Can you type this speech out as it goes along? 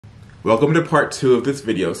Welcome to part 2 of this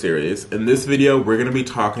video series. In this video, we're going to be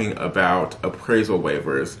talking about appraisal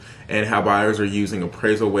waivers and how buyers are using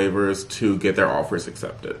appraisal waivers to get their offers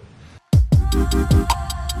accepted.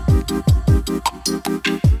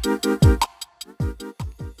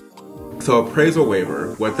 So appraisal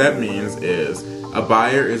waiver, what that means is a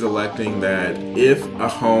buyer is electing that if a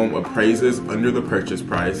home appraises under the purchase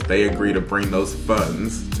price, they agree to bring those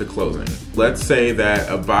funds to closing. Let's say that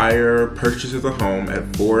a buyer purchases a home at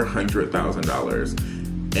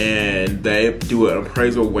 $400,000 and they do an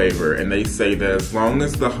appraisal waiver and they say that as long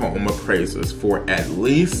as the home appraises for at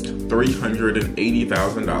least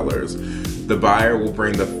 $380,000, the buyer will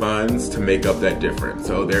bring the funds to make up that difference.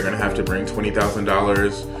 So they're going to have to bring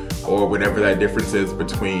 $20,000 or whatever that difference is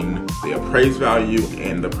between the appraised value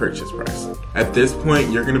and the purchase price. At this point,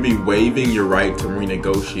 you're going to be waiving your right to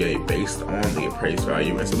renegotiate based on the appraised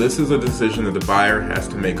value. And so this is a decision that the buyer has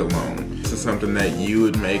to make alone. This is something that you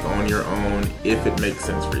would make on your own if it makes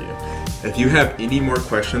sense for you. If you have any more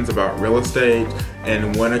questions about real estate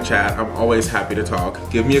and want to chat, I'm always happy to talk.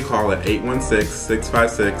 Give me a call at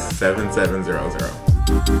 816-656-7700.